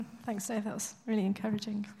Thanks, Dave. That was really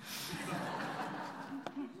encouraging.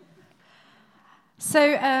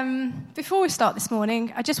 So before we start this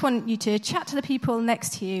morning, I just want you to chat to the people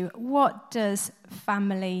next to you. What does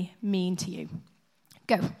family mean to you?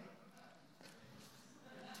 Go.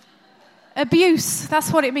 Abuse. That's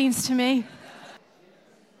what it means to me.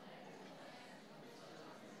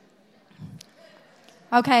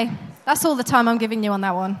 Okay. That's all the time I'm giving you on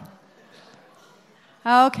that one.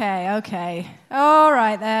 Okay. All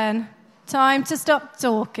right then. Time to stop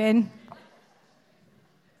talking.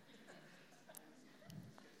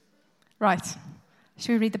 Right.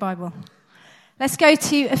 Should we read the Bible? Let's go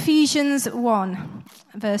to Ephesians 1,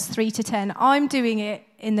 verse 3 to 10. I'm doing it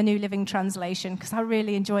in the New Living Translation because I'm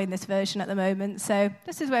really enjoying this version at the moment. So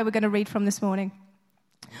this is where we're going to read from this morning.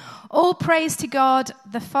 All praise to God,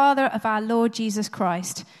 the Father of our Lord Jesus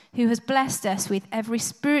Christ, who has blessed us with every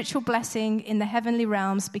spiritual blessing in the heavenly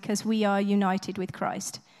realms because we are united with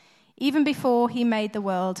Christ. Even before he made the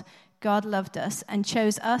world, God loved us and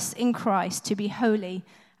chose us in Christ to be holy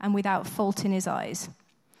and without fault in his eyes.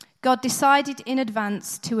 God decided in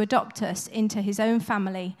advance to adopt us into his own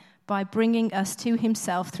family by bringing us to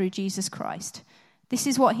himself through Jesus Christ. This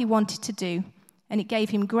is what he wanted to do, and it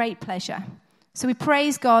gave him great pleasure. So we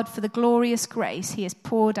praise God for the glorious grace he has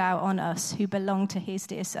poured out on us who belong to his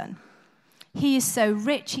dear Son. He is so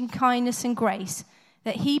rich in kindness and grace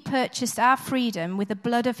that he purchased our freedom with the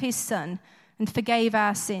blood of his Son and forgave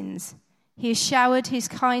our sins. He has showered his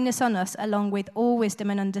kindness on us along with all wisdom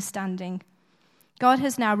and understanding. God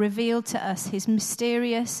has now revealed to us his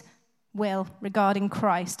mysterious will regarding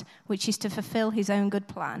Christ, which is to fulfill his own good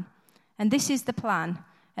plan. And this is the plan.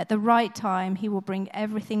 At the right time, he will bring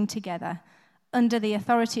everything together. Under the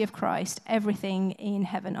authority of Christ, everything in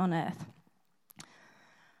heaven on earth.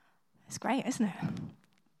 It's great, isn't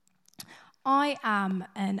it? I am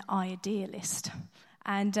an idealist,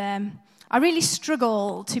 and I really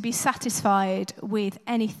struggle to be satisfied with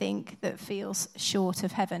anything that feels short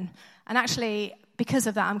of heaven. And actually, because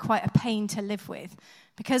of that, I'm quite a pain to live with.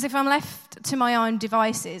 Because if I'm left to my own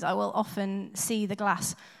devices, I will often see the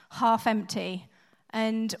glass half empty.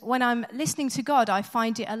 And when I'm listening to God, I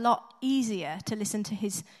find it a lot easier to listen to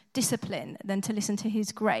his discipline than to listen to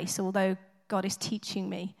his grace, although God is teaching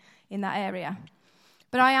me in that area.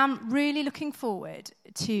 But I am really looking forward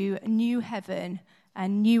to new heaven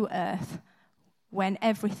and new earth when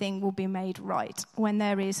everything will be made right, when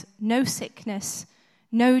there is no sickness,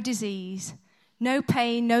 no disease, no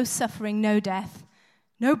pain, no suffering, no death,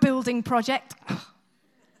 no building project.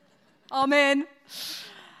 Amen.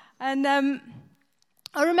 And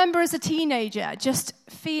I remember as a teenager just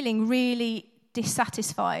feeling really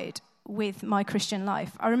dissatisfied with my Christian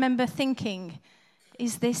life. I remember thinking,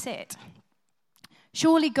 is this it?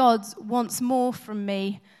 Surely God wants more from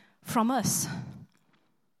me, from us.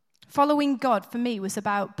 Following God for me was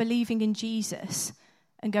about believing in Jesus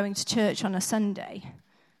and going to church on a Sunday.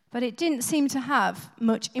 But it didn't seem to have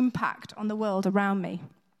much impact on the world around me.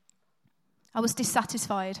 I was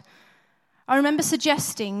dissatisfied. I remember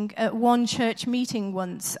suggesting at one church meeting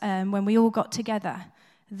once when we all got together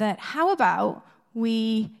that how about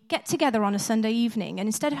we get together on a Sunday evening and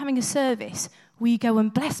instead of having a service, we go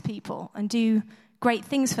and bless people and do great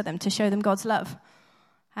things for them to show them God's love.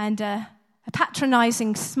 And a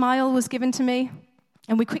patronizing smile was given to me,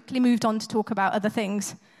 and we quickly moved on to talk about other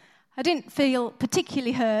things. I didn't feel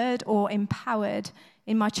particularly heard or empowered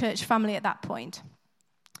in my church family at that point.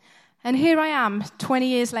 And here I am, 20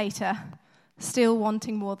 years later, still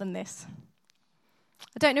wanting more than this.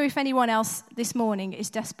 I don't know if anyone else this morning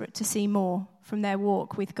is desperate to see more from their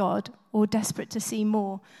walk with God or desperate to see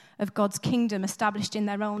more of God's kingdom established in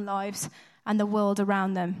their own lives and the world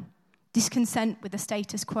around them, discontent with the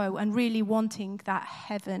status quo and really wanting that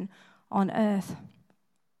heaven on earth.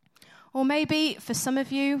 Or maybe for some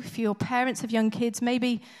of you, for your parents of young kids,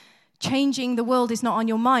 maybe changing the world is not on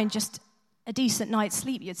your mind, just a decent night's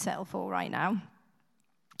sleep you'd settle for right now.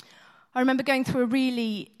 I remember going through a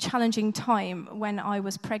really challenging time when I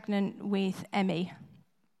was pregnant with Emmy.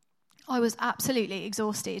 I was absolutely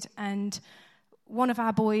exhausted, and one of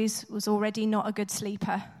our boys was already not a good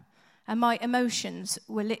sleeper, and my emotions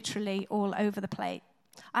were literally all over the place.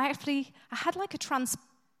 I had like a transplant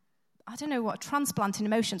in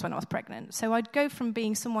emotions when I was pregnant. So I'd go from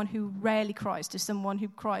being someone who rarely cries to someone who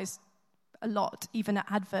cries a lot, even at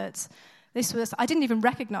adverts. I didn't even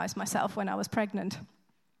recognize myself when I was pregnant.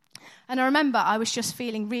 And I remember I was just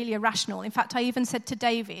feeling really irrational. In fact, I even said to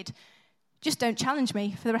David, just don't challenge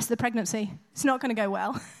me for the rest of the pregnancy. It's not going to go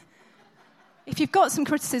well. If you've got some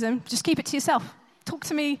criticism, just keep it to yourself. Talk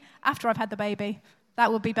to me after I've had the baby.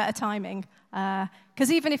 That would be better timing.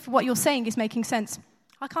 Because even if what you're saying is making sense,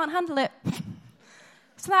 I can't handle it.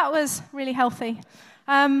 So that was really healthy.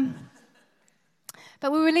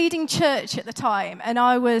 But we were leading church at the time, and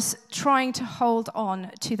I was trying to hold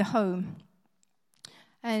on to the home.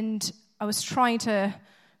 And I was trying to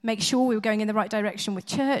make sure we were going in the right direction with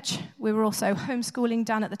church. We were also homeschooling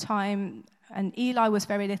Dan at the time, and Eli was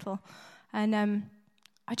very little. And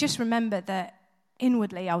I just remember that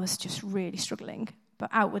inwardly I was just really struggling,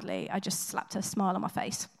 but outwardly I just slapped a smile on my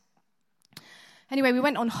face. Anyway, we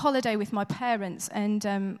went on holiday with my parents,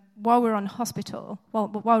 and while we were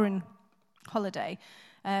in holiday,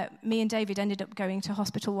 me and David ended up going to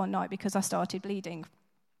hospital one night because I started bleeding.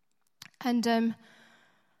 And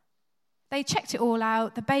they checked it all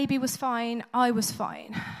out. The baby was fine. I was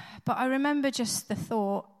fine. But I remember just the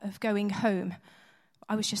thought of going home.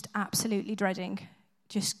 I was just absolutely dreading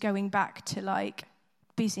just going back to like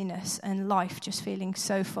busyness and life just feeling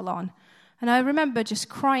so full on. And I remember just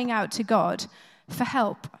crying out to God for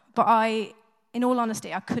help. But in all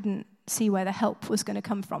honesty, I couldn't see where the help was going to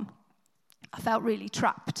come from. I felt really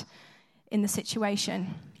trapped in the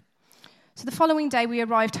situation. So the following day, we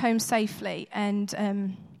arrived home safely, and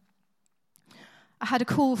I had a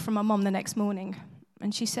call from my mum the next morning,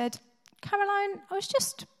 and she said, Caroline, I was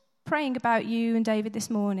just praying about you and David this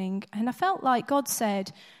morning, and I felt like God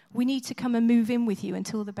said, we need to come and move in with you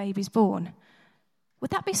until the baby's born.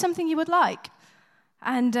 Would that be something you would like?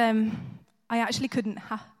 And I actually couldn't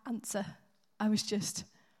answer. I was just...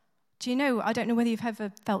 Do you know, I don't know whether you've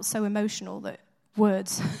ever felt so emotional that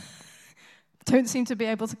words don't seem to be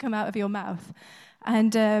able to come out of your mouth.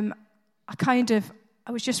 And I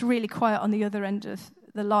was just really quiet on the other end of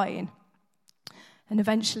the line. And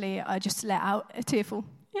eventually I just let out a tearful,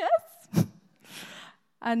 yes.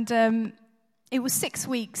 And it was 6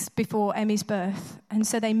 weeks before Emmy's birth. And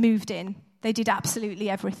so they moved in. They did absolutely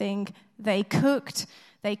everything. They cooked,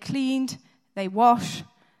 they cleaned, they washed,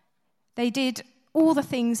 they did all the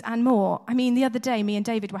things and more. I mean, the other day, me and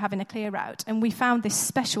David were having a clear out, and we found this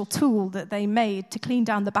special tool that they made to clean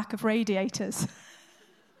down the back of radiators.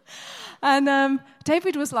 And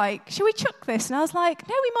David was like, should we chuck this? And I was like,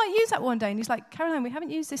 no, we might use that one day. And he's like, Caroline, we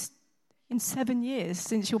haven't used this in 7 years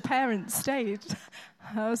since your parents stayed.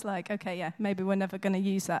 I was like, okay, yeah, maybe we're never going to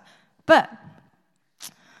use that. But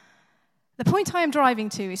the point I am driving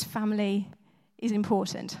to is family is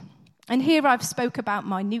important. And here I've spoke about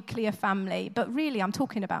my nuclear family, but really I'm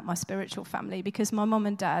talking about my spiritual family, because my mum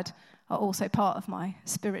and dad are also part of my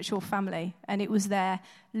spiritual family. And it was their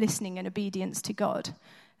listening and obedience to God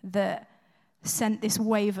that sent this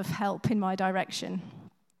wave of help in my direction.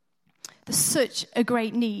 There's such a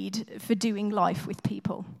great need for doing life with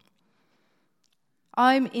people.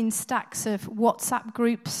 I'm in stacks of WhatsApp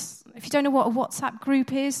groups. If you don't know what a WhatsApp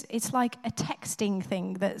group is, it's like a texting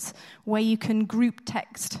thing that's where you can group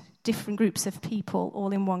text different groups of people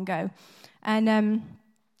all in one go. And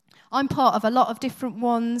I'm part of a lot of different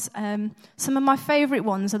ones. Some of my favourite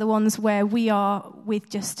ones are the ones where we are with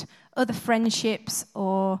just other friendships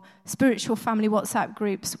or spiritual family WhatsApp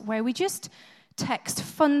groups where we just text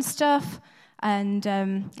fun stuff. And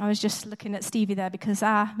I was just looking at Stevie there because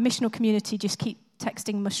our missional community just keep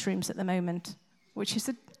texting mushrooms at the moment, which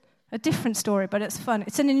is a different story, but it's fun.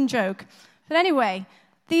 It's an in-joke. But anyway,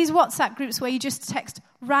 these WhatsApp groups where you just text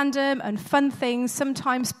random and fun things,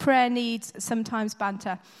 sometimes prayer needs, sometimes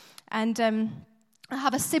banter. And I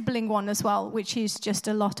have a sibling one as well, which is just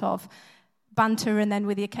a lot of banter and then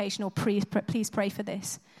with the occasional please pray for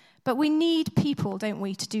this. But we need people, don't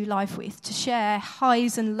we, to do life with, to share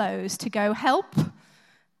highs and lows, to go help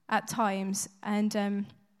at times. And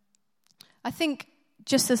I think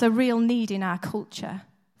just there's a real need in our culture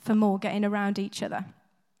for more getting around each other.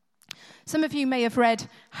 Some of you may have read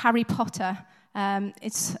Harry Potter.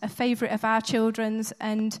 It's a favourite of our children's,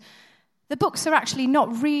 and the books are actually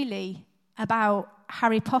not really about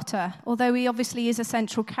Harry Potter, although he obviously is a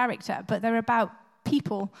central character, but they're about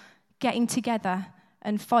people getting together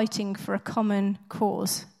and fighting for a common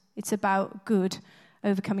cause. It's about good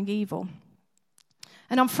overcoming evil.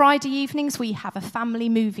 And on Friday evenings, we have a family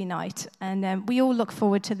movie night, and we all look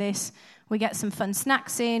forward to this. We get some fun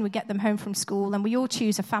snacks in, we get them home from school, and we all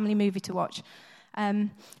choose a family movie to watch.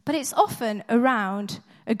 But it's often around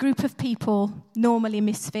a group of people, normally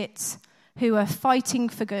misfits, who are fighting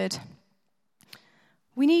for good.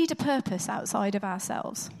 We need a purpose outside of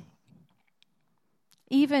ourselves.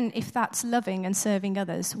 Even if that's loving and serving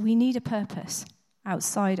others, we need a purpose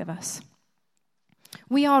outside of us.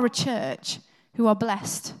 We are a church who are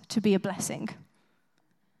blessed to be a blessing.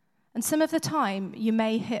 And some of the time, you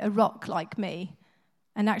may hit a rock like me,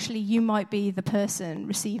 and actually you might be the person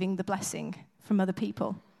receiving the blessing from other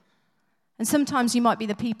people. And sometimes you might be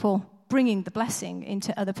the bringing the blessing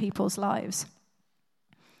into other people's lives.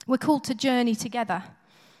 We're called to journey together.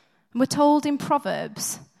 And we're told in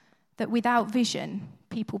Proverbs that without vision,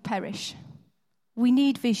 people perish. We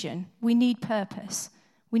need vision. We need purpose.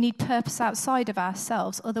 We need purpose outside of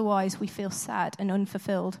ourselves. Otherwise, we feel sad and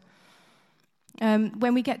unfulfilled.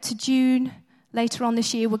 When we get to June, later on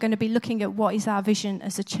this year, we're going to be looking at what is our vision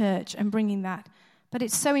as a church and bringing that. But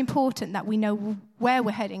it's so important that we know where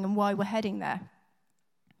we're heading and why we're heading there.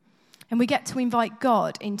 And we get to invite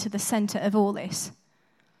God into the center of all this.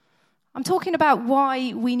 I'm talking about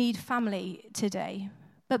why we need family today.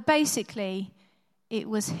 But basically, it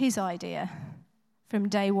was his idea from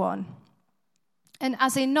day one. And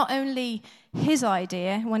as in not only his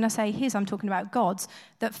idea, when I say his, I'm talking about God's,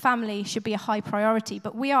 that family should be a high priority,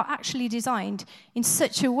 but we are actually designed in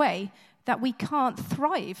such a way that we can't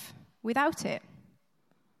thrive without it.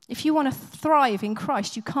 If you want to thrive in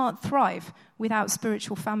Christ, you can't thrive without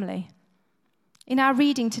spiritual family. In our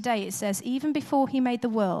reading today, it says, even before he made the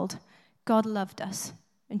world, God loved us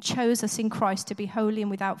and chose us in Christ to be holy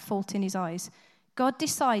and without fault in his eyes. God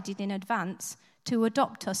decided in advance to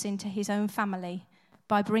adopt us into his own family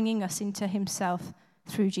by bringing us into himself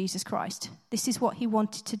through Jesus Christ. This is what he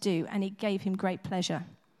wanted to do, and it gave him great pleasure.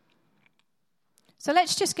 So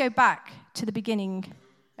let's just go back to the beginning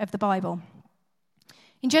of the Bible.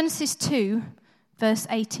 In Genesis 2, verse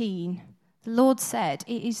 18, the Lord said,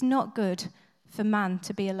 "It is not good for man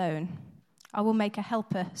to be alone. I will make a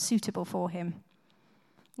helper suitable for him."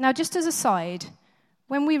 Now, just as a side,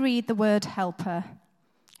 when we read the word helper,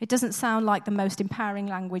 it doesn't sound like the most empowering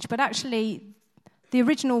language, but actually the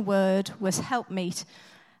original word was helpmeet.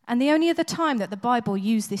 And the only other time that the Bible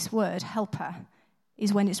used this word, helper,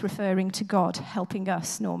 is when it's referring to God helping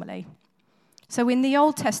us normally. So in the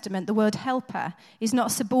Old Testament, the word helper is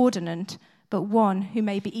not subordinate, but one who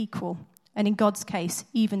may be equal, and in God's case,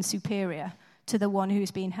 even superior to the one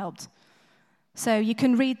who's being helped. So you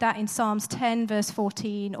can read that in Psalms 10, verse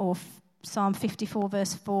 14, or Psalm 54,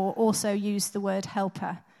 verse 4, also use the word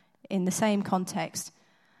helper in the same context.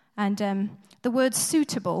 And the word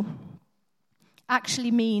suitable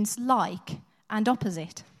actually means like and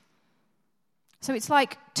opposite. So it's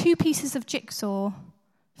like two pieces of jigsaw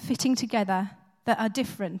fitting together that are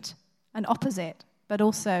different and opposite, but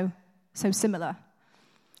also so similar.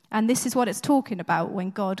 And this is what it's talking about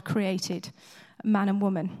when God created man and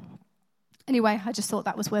woman. Anyway, I just thought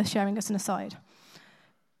that was worth sharing as an aside.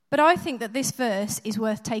 But I think that this verse is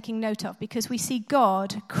worth taking note of because we see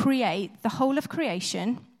God create the whole of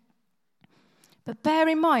creation. But bear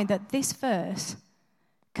in mind that this verse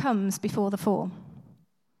comes before the fall.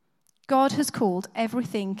 God has called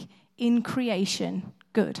everything in creation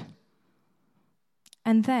good.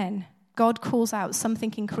 And then God calls out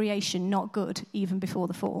something in creation not good even before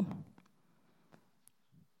the fall.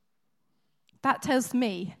 That tells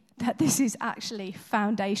me that this is actually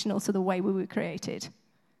foundational to the way we were created.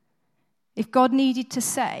 If God needed to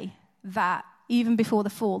say that even before the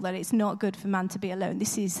fall, that it's not good for man to be alone,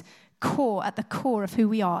 this is at the core of who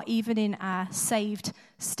we are, even in our saved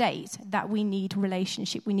state, that we need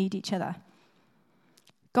relationship, we need each other.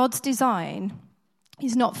 God's design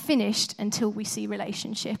is not finished until we see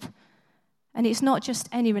relationship. And it's not just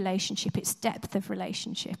any relationship, it's depth of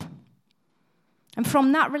relationship. And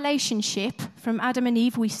from that relationship, from Adam and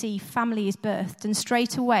Eve, we see family is birthed. And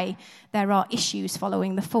straight away, there are issues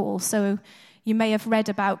following the fall. So you may have read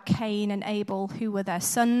about Cain and Abel, who were their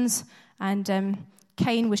sons. And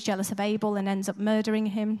Cain was jealous of Abel and ends up murdering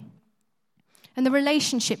him. And the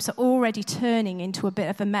relationships are already turning into a bit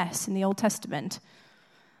of a mess in the Old Testament.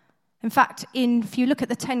 In fact, if you look at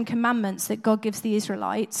the 10 commandments that God gives the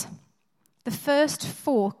Israelites, the first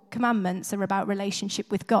 4 commandments are about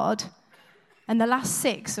relationship with God, and the last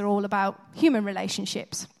 6 are all about human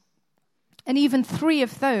relationships. And even 3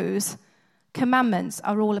 of those commandments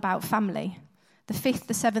are all about family. The 5th,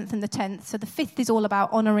 the 7th, and the 10th. So the 5th is all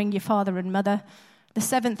about honoring your father and mother. The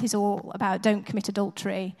 7th is all about don't commit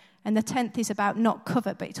adultery. And the 10th is about not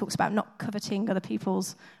covet, but it talks about not coveting other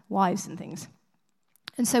people's wives and things.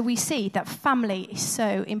 And so we see that family is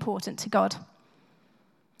so important to God.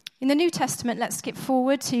 In the New Testament, let's skip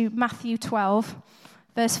forward to Matthew 12,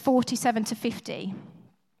 verse 47 to 50.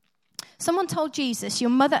 Someone told Jesus, "Your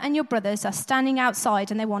mother and your brothers are standing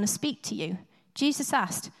outside and they want to speak to you." Jesus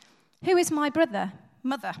asked, "Who is my brother?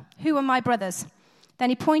 Mother, who are my brothers?" Then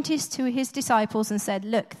he pointed to his disciples and said,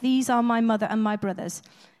 "Look, these are my mother and my brothers.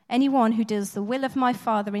 Anyone who does the will of my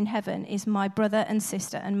Father in heaven is my brother and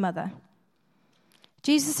sister and mother."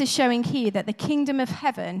 Jesus is showing here that the kingdom of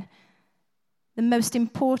heaven, the most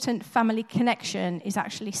important family connection, is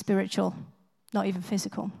actually spiritual, not even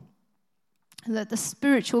physical. that the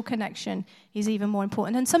spiritual connection is even more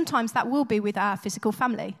important. And sometimes that will be with our physical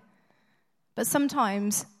family. But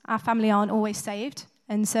sometimes our family aren't always saved.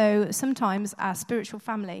 And so sometimes our spiritual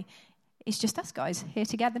family is just us guys here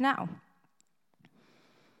together now.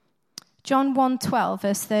 John 1:12,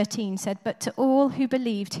 verse 13 said, "But to all who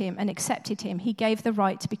believed him and accepted him, he gave the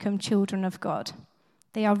right to become children of God.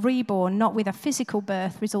 They are reborn, not with a physical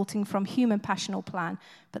birth resulting from human passion or plan,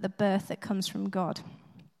 but the birth that comes from God."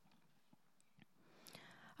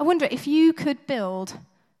 I wonder if you could build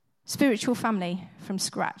spiritual family from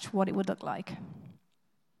scratch, what it would look like.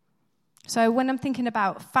 So when I'm thinking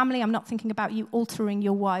about family, I'm not thinking about you altering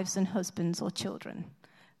your wives and husbands or children,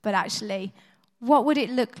 but actually, what would it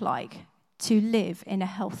look like to live in a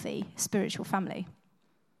healthy spiritual family?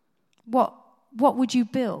 What would you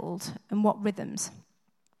build and what rhythms?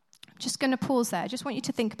 I'm just going to pause there. I just want you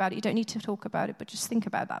to think about it. You don't need to talk about it, but just think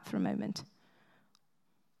about that for a moment.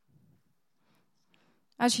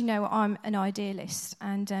 As you know, I'm an idealist,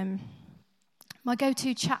 and my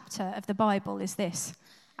go-to chapter of the Bible is this,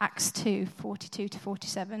 Acts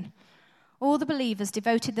 2:42-47. "All the believers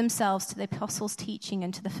devoted themselves to the apostles' teaching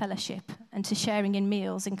and to the fellowship and to sharing in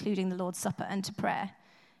meals, including the Lord's Supper, and to prayer.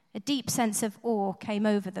 A deep sense of awe came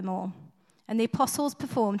over them all. And the apostles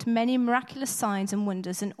performed many miraculous signs and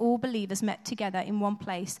wonders, and all believers met together in one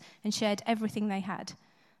place and shared everything they had.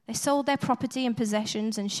 They sold their property and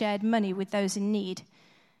possessions and shared money with those in need.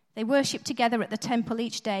 They worshipped together at the temple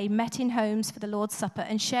each day, met in homes for the Lord's Supper,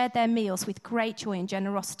 and shared their meals with great joy and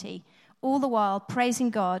generosity, all the while praising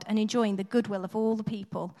God and enjoying the goodwill of all the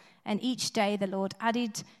people. And each day the Lord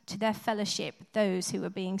added to their fellowship those who were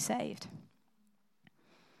being saved."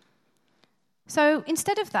 So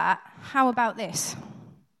instead of that, how about this?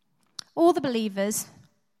 All the believers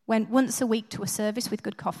went once a week to a service with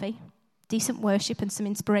good coffee, decent worship, and some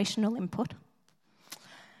inspirational input.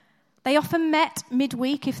 They often met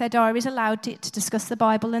midweek if their diaries allowed it to discuss the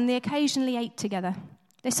Bible, and they occasionally ate together.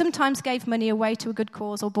 They sometimes gave money away to a good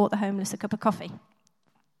cause or bought the homeless a cup of coffee.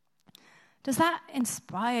 Does that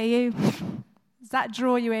inspire you? Does that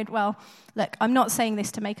draw you in? Well, look, I'm not saying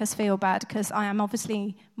this to make us feel bad, because I am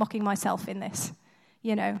obviously mocking myself in this,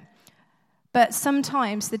 But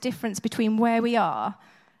sometimes the difference between where we are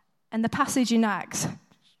and the passage in Acts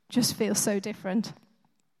just feels so different.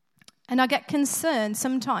 And I get concerned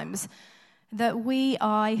sometimes that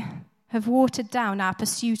I have watered down our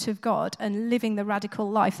pursuit of God and living the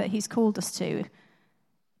radical life that he's called us to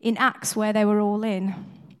in Acts, where they were all in.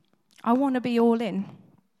 I want to be all in.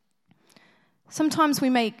 Sometimes we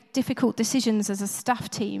make difficult decisions as a staff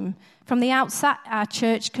team. From the outset, our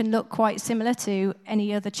church can look quite similar to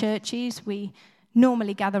any other churches. We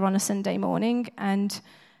normally gather on a Sunday morning, and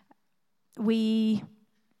we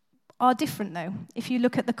are different, though, if you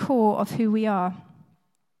look at the core of who we are.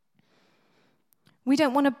 We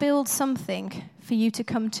don't want to build something for you to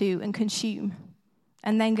come to and consume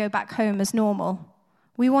and then go back home as normal.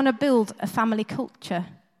 We want to build a family culture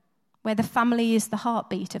where the family is the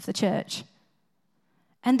heartbeat of the church.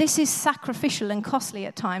 And this is sacrificial and costly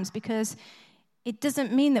at times, because it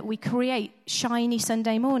doesn't mean that we create shiny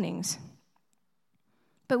Sunday mornings.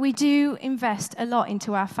 But we do invest a lot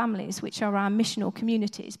into our families, which are our missional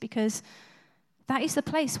communities, because that is the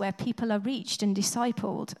place where people are reached and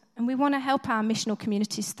discipled. And we want to help our missional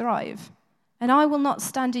communities thrive. And I will not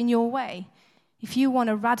stand in your way if you want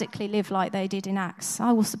to radically live like they did in Acts.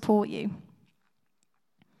 I will support you.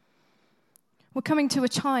 We're coming to a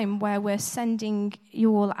time where we're sending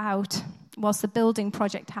you all out whilst the building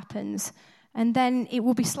project happens. And then it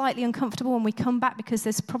will be slightly uncomfortable when we come back, because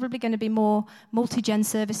there's probably going to be more multi-gen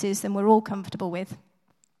services than we're all comfortable with.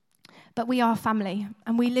 But we are family,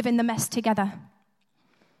 and we live in the mess together.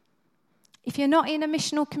 If you're not in a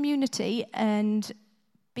missional community and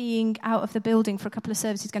being out of the building for a couple of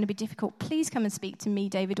services is going to be difficult, please come and speak to me,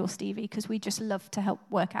 David, or Stevie, because we just love to help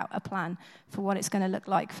work out a plan for what it's going to look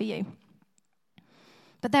like for you.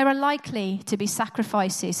 But there are likely to be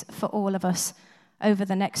sacrifices for all of us over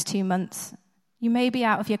the next 2 months. You may be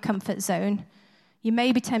out of your comfort zone. You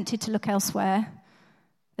may be tempted to look elsewhere.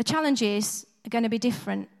 The challenges are going to be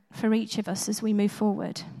different for each of us as we move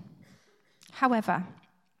forward. However,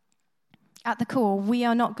 at the core, we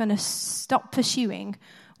are not going to stop pursuing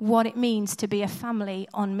what it means to be a family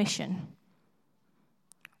on mission.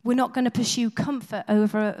 We're not going to pursue comfort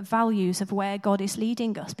over values of where God is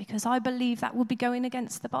leading us, because I believe that would be going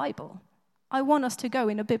against the Bible. I want us to go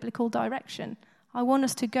in a biblical direction. I want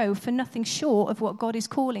us to go for nothing short of what God is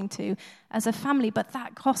calling to as a family, but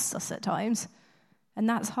that costs us at times, and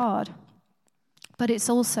that's hard. But it's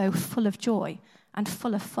also full of joy and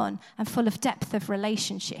full of fun and full of depth of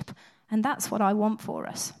relationship, and that's what I want for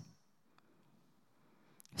us.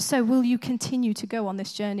 So will you continue to go on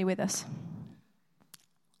this journey with us?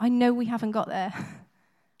 I know we haven't got there.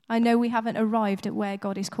 I know we haven't arrived at where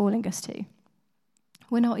God is calling us to.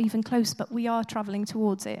 We're not even close, but we are traveling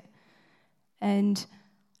towards it. And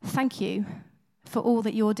thank you for all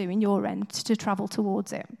that you're doing your end to travel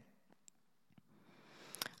towards it.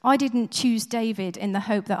 I didn't choose David in the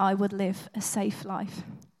hope that I would live a safe life.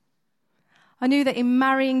 I knew that in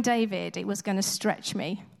marrying David, it was going to stretch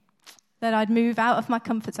me, that I'd move out of my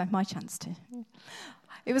comfort zone, my chance to.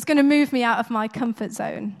 It was going to move me out of my comfort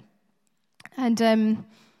zone. And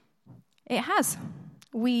it has.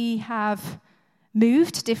 We have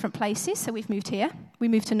moved to different places. So we've moved here. We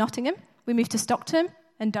moved to Nottingham. We moved to Stockton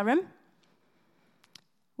and Durham.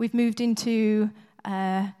 We've moved into,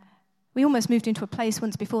 we almost moved into a place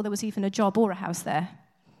once before there was even a job or a house there.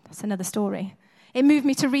 That's another story. It moved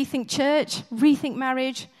me to rethink church, rethink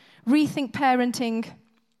marriage, rethink parenting.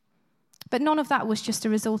 But none of that was just a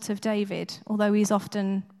result of David, although he's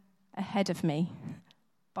often ahead of me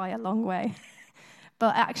by a long way.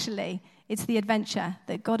 But actually, it's the adventure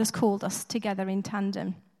that God has called us together in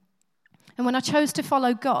tandem. And when I chose to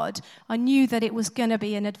follow God, I knew that it was going to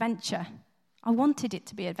be an adventure. I wanted it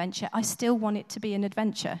to be an adventure. I still want it to be an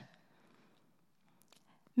adventure.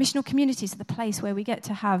 Missional communities are the place where we get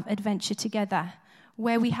to have adventure together,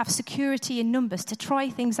 where we have security in numbers to try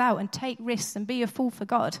things out and take risks and be a fool for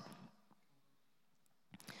God.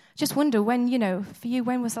 Just wonder when, for you,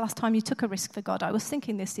 when was the last time you took a risk for God? I was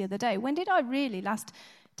thinking this the other day. When did I really last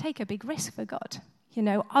take a big risk for God?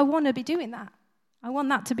 I want to be doing that. I want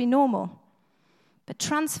that to be normal. But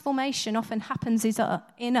transformation often happens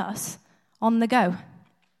in us on the go.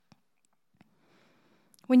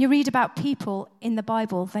 When you read about people in the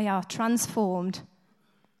Bible, they are transformed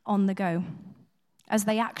on the go as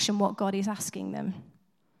they action what God is asking them.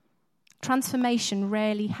 Transformation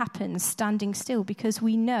rarely happens standing still because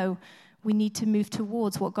we know we need to move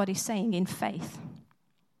towards what God is saying in faith.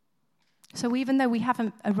 So even though we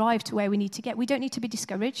haven't arrived to where we need to get, we don't need to be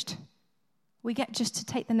discouraged. We get just to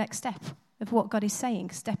take the next step of what God is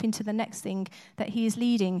saying, step into the next thing that he is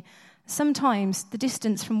leading. Sometimes the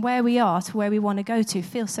distance from where we are to where we want to go to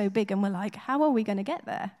feels so big and we're like, how are we going to get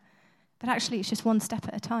there? But actually it's just one step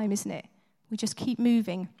at a time, isn't it? We just keep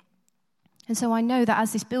moving. And so I know that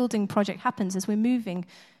as this building project happens, as we're moving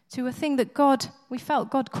to a thing that we felt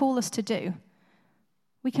God call us to do,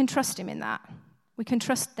 we can trust him in that. We can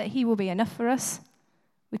trust that he will be enough for us.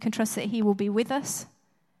 We can trust that he will be with us,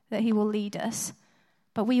 that he will lead us.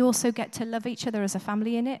 But we also get to love each other as a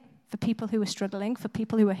family in it, for people who are struggling, for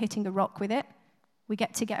people who are hitting a rock with it. We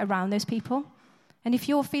get to get around those people. And if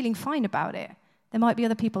you're feeling fine about it, there might be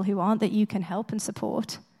other people who aren't that you can help and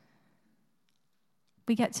support.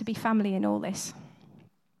 We get to be family in all this.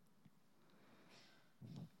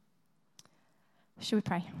 Shall we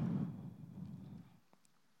pray?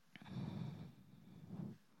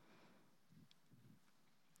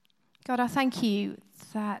 God, I thank you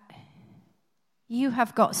that you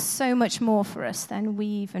have got so much more for us than we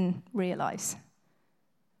even realize.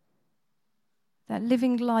 That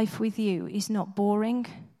living life with you is not boring,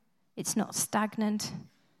 it's not stagnant,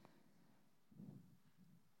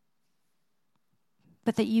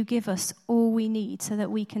 but that you give us all we need so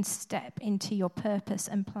that we can step into your purpose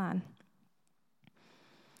and plan.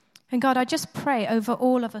 And God, I just pray over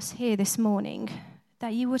all of us here this morning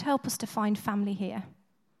that you would help us to find family here.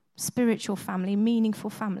 Spiritual family, meaningful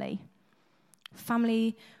family.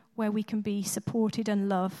 Family where we can be supported and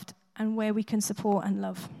loved and where we can support and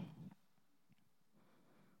love.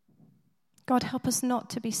 God, help us not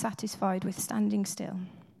to be satisfied with standing still.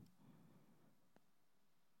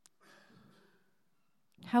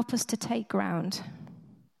 Help us to take ground.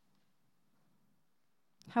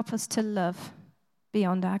 Help us to love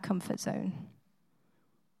beyond our comfort zone.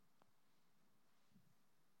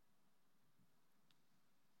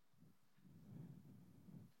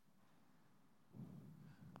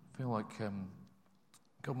 I feel like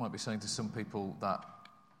God might be saying to some people that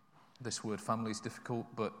this word family is difficult,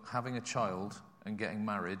 but having a child and getting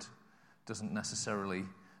married doesn't necessarily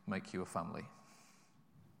make you a family.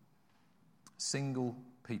 Single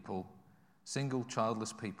people, single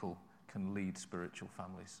childless people can lead spiritual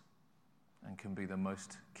families and can be the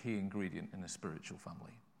most key ingredient in a spiritual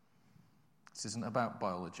family. This isn't about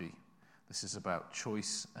biology. This is about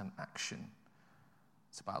choice and action.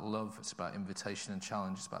 It's about love. It's about invitation and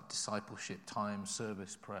challenge. It's about discipleship, time,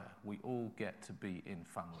 service, prayer. We all get to be in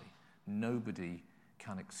family. Nobody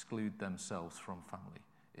can exclude themselves from family.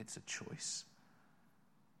 It's a choice.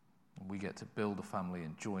 We get to build a family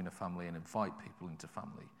and join a family and invite people into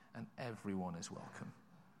family, and everyone is welcome.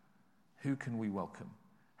 Who can we welcome?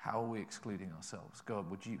 How are we excluding ourselves? God,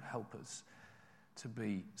 would you help us to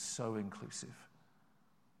be so inclusive,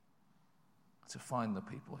 to find the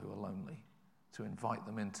people who are lonely, to invite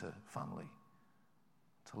them into family,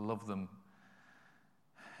 to love them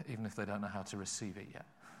even if they don't know how to receive it yet.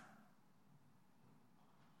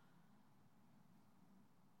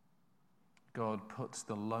 God puts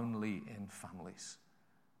the lonely in families,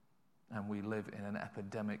 and we live in an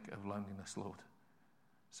epidemic of loneliness, Lord.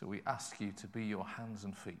 So we ask you to be your hands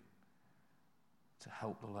and feet to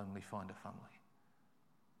help the lonely find a family,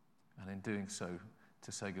 and in doing so,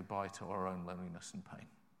 to say goodbye to our own loneliness and pain.